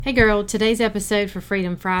Hey girl, today's episode for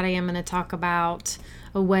Freedom Friday, I'm going to talk about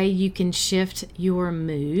a way you can shift your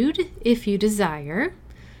mood, if you desire,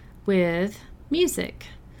 with music.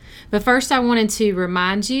 But first I wanted to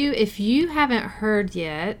remind you, if you haven't heard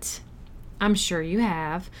yet, I'm sure you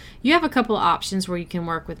have a couple of options where you can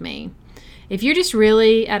work with me. If you're just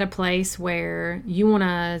really at a place where you want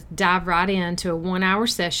to dive right into a 1-hour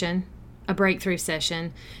session, a breakthrough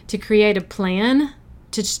session, to create a plan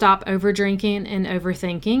to stop over drinking and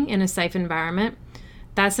overthinking in a safe environment,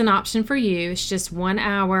 that's an option for you. It's just 1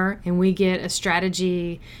 hour and we get a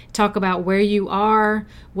strategy, talk about where you are,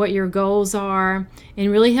 what your goals are,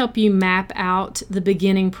 and really help you map out the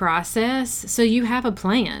beginning process so you have a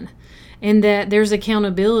plan and that there's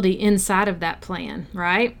accountability inside of that plan,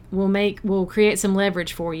 right? We'll create some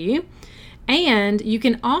leverage for you. And you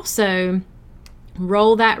can also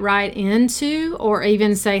roll that right into, or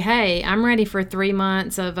even say, hey, I'm ready for 3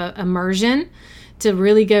 months of immersion to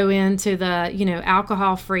really go into the,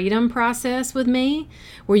 alcohol freedom process with me,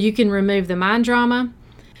 where you can remove the mind drama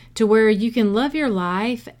to where you can love your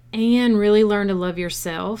life and really learn to love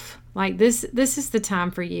yourself. Like this is the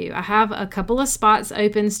time for you. I have a couple of spots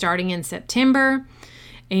open starting in September,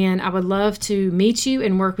 and I would love to meet you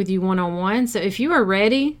and work with you one-on-one. So if you are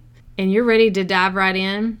ready and you're ready to dive right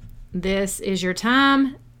in, this is your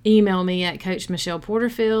time. Email me at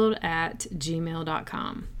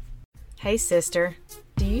coachmichelleporterfield@gmail.com. Hey sister,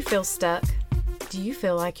 do you feel stuck? Do you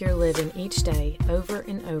feel like you're living each day over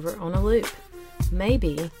and over on a loop?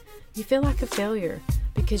 Maybe you feel like a failure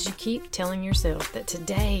because you keep telling yourself that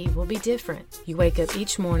today will be different. You wake up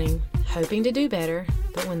each morning hoping to do better,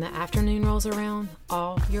 but when the afternoon rolls around,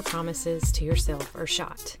 all your promises to yourself are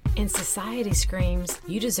shot. And society screams,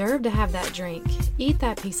 you deserve to have that drink, eat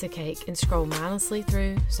that piece of cake, and scroll mindlessly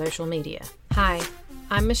through social media. Hi,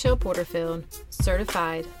 I'm Michelle Porterfield,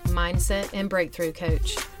 certified mindset and breakthrough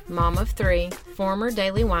coach, mom of 3, former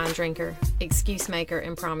daily wine drinker, excuse maker,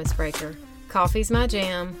 and promise breaker. Coffee's my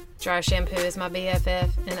jam, dry shampoo is my BFF,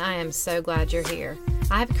 and I am so glad you're here.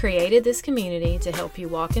 I have created this community to help you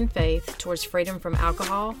walk in faith towards freedom from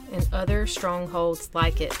alcohol and other strongholds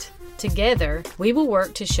like it. Together, we will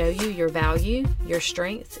work to show you your value, your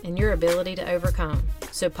strength, and your ability to overcome.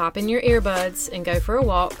 So pop in your earbuds and go for a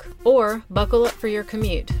walk, or buckle up for your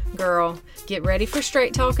commute. Girl, get ready for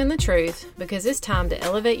straight talk and the truth, because it's time to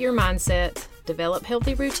elevate your mindset, develop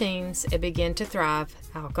healthy routines, and begin to thrive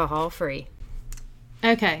alcohol-free.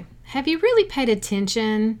 Okay, have you really paid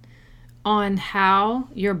attention on how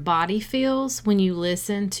your body feels when you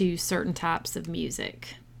listen to certain types of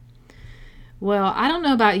music? Well, I don't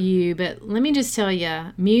know about you, but let me just tell you,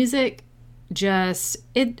 music I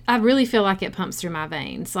really feel like it pumps through my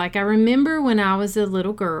veins. Like I remember when I was a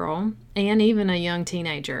little girl and even a young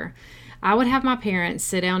teenager, I would have my parents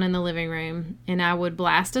sit down in the living room and I would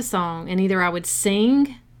blast a song, and either I would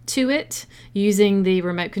sing to it using the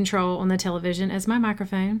remote control on the television as my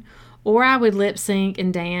microphone, or I would lip sync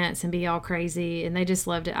and dance and be all crazy, and they just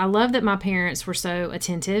loved it. I love that my parents were so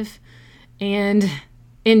attentive and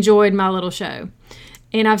enjoyed my little show.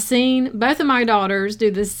 And I've seen both of my daughters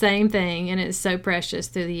do the same thing, and it's so precious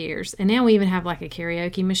through the years. And now we even have like a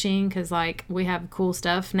karaoke machine because like we have cool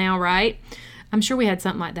stuff now, right? I'm sure we had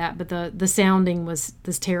something like that, but the sounding was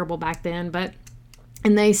terrible back then,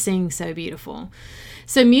 and they sing so beautiful.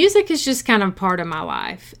 So music is just kind of part of my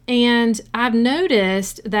life. And I've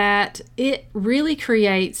noticed that it really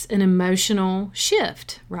creates an emotional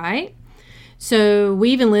shift, right? So we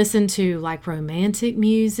even listen to like romantic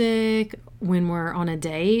music when we're on a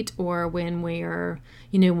date, or when we are,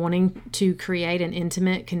 wanting to create an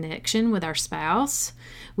intimate connection with our spouse.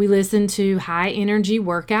 We listen to high energy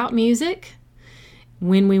workout music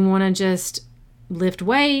when we want to just lift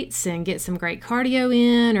weights and get some great cardio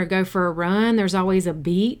in, or go for a run. There's always a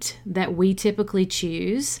beat that we typically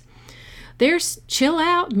choose. There's chill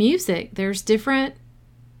out music. There's different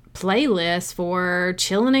playlists for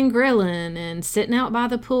chilling and grilling and sitting out by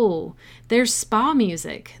the pool. There's spa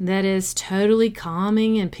music that is totally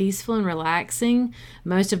calming and peaceful and relaxing.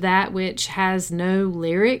 Most of that which has no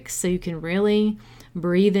lyrics, so you can really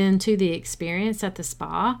breathe into the experience at the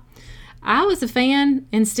spa. I was a fan,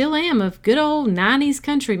 and still am, of good old 90s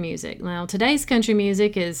country music. Now, today's country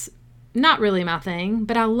music is not really my thing,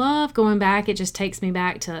 but I love going back. It just takes me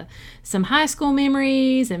back to some high school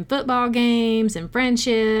memories and football games and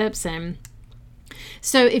friendships. And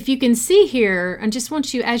so if you can see here, I just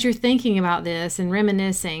want you, as you're thinking about this and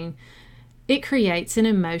reminiscing, it creates an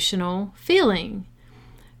emotional feeling.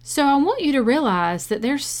 So I want you to realize that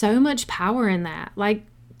there's so much power in that. Like,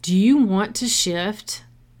 do you want to shift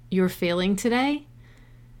your feeling today?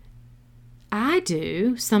 I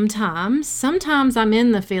do sometimes. Sometimes I'm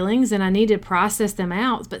in the feelings and I need to process them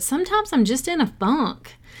out, but sometimes I'm just in a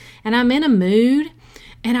funk and I'm in a mood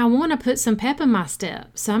and I want to put some pep in my step.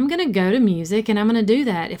 So I'm going to go to music and I'm going to do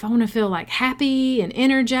that. If I want to feel like happy and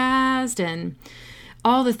energized and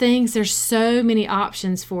all the things, there's so many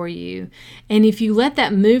options for you. And if you let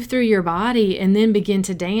that move through your body and then begin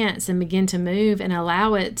to dance and begin to move and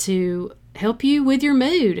allow it to help you with your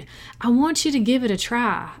mood, I want you to give it a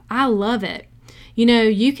try. I love it. You know,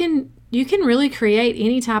 you can really create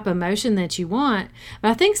any type of emotion that you want, but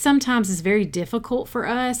I think sometimes it's very difficult for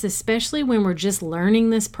us, especially when we're just learning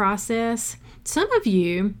this process. Some of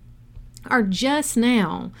you are just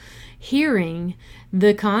now hearing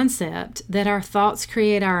the concept that our thoughts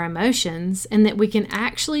create our emotions and that we can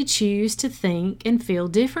actually choose to think and feel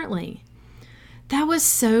differently. That was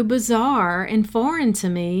so bizarre and foreign to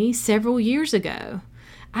me several years ago.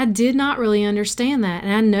 I did not really understand that,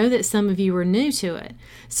 and I know that some of you are new to it.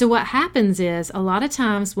 So what happens is, a lot of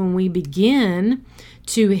times when we begin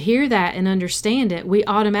to hear that and understand it, we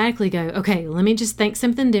automatically go, okay, let me just think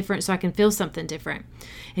something different so I can feel something different.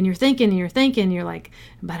 And you're thinking, you're like,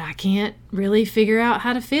 but I can't really figure out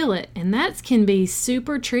how to feel it. And that can be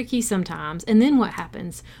super tricky sometimes. And then what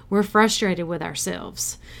happens? We're frustrated with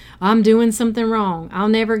ourselves. I'm doing something wrong. I'll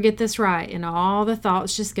never get this right. And all the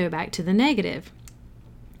thoughts just go back to the negative.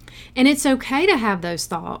 And it's okay to have those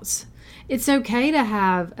thoughts. It's okay to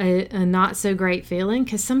have a not so great feeling,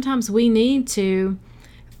 because sometimes we need to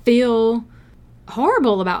feel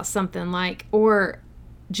horrible about something, or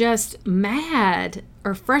just mad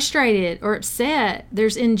or frustrated or upset.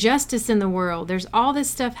 There's injustice in the world. There's all this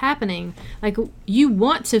stuff happening. Like, you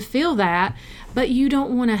want to feel that, but you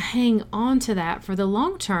don't want to hang on to that for the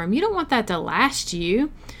long term. You don't want that to last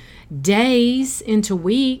you days into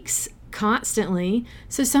weeks constantly.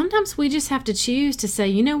 So sometimes we just have to choose to say,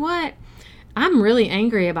 you know what? I'm really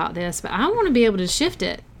angry about this, but I want to be able to shift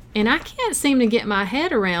it. And I can't seem to get my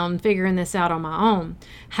head around figuring this out on my own.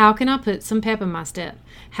 How can I put some pep in my step?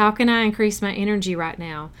 How can I increase my energy right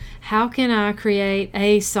now? How can I create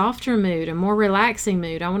a softer mood, a more relaxing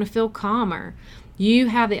mood? I want to feel calmer. You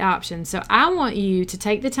have the option. So I want you to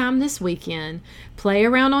take the time this weekend, play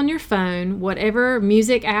around on your phone, whatever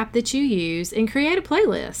music app that you use, and create a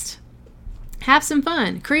playlist. Have some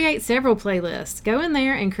fun. Create several playlists. Go in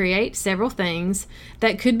there and create several things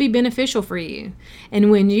that could be beneficial for you.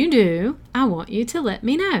 And when you do, I want you to let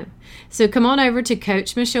me know. So come on over to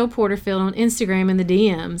Coach Michelle Porterfield on Instagram in the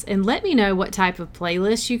DMs and let me know what type of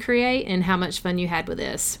playlist you create and how much fun you had with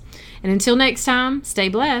this. And until next time, stay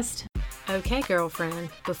blessed. Okay,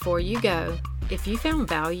 girlfriend, before you go, if you found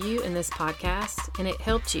value in this podcast and it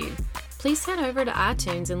helped you, please head over to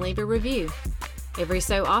iTunes and leave a review. Every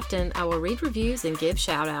so often, I will read reviews and give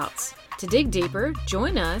shout-outs. To dig deeper,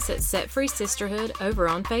 join us at Set Free Sisterhood over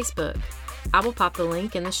on Facebook. I will pop the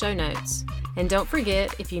link in the show notes. And don't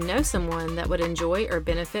forget, if you know someone that would enjoy or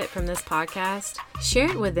benefit from this podcast,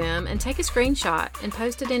 share it with them and take a screenshot and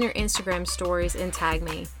post it in your Instagram stories and tag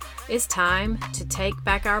me. It's time to take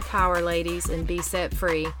back our power, ladies, and be set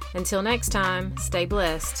free. Until next time, stay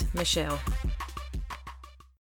blessed, Michelle.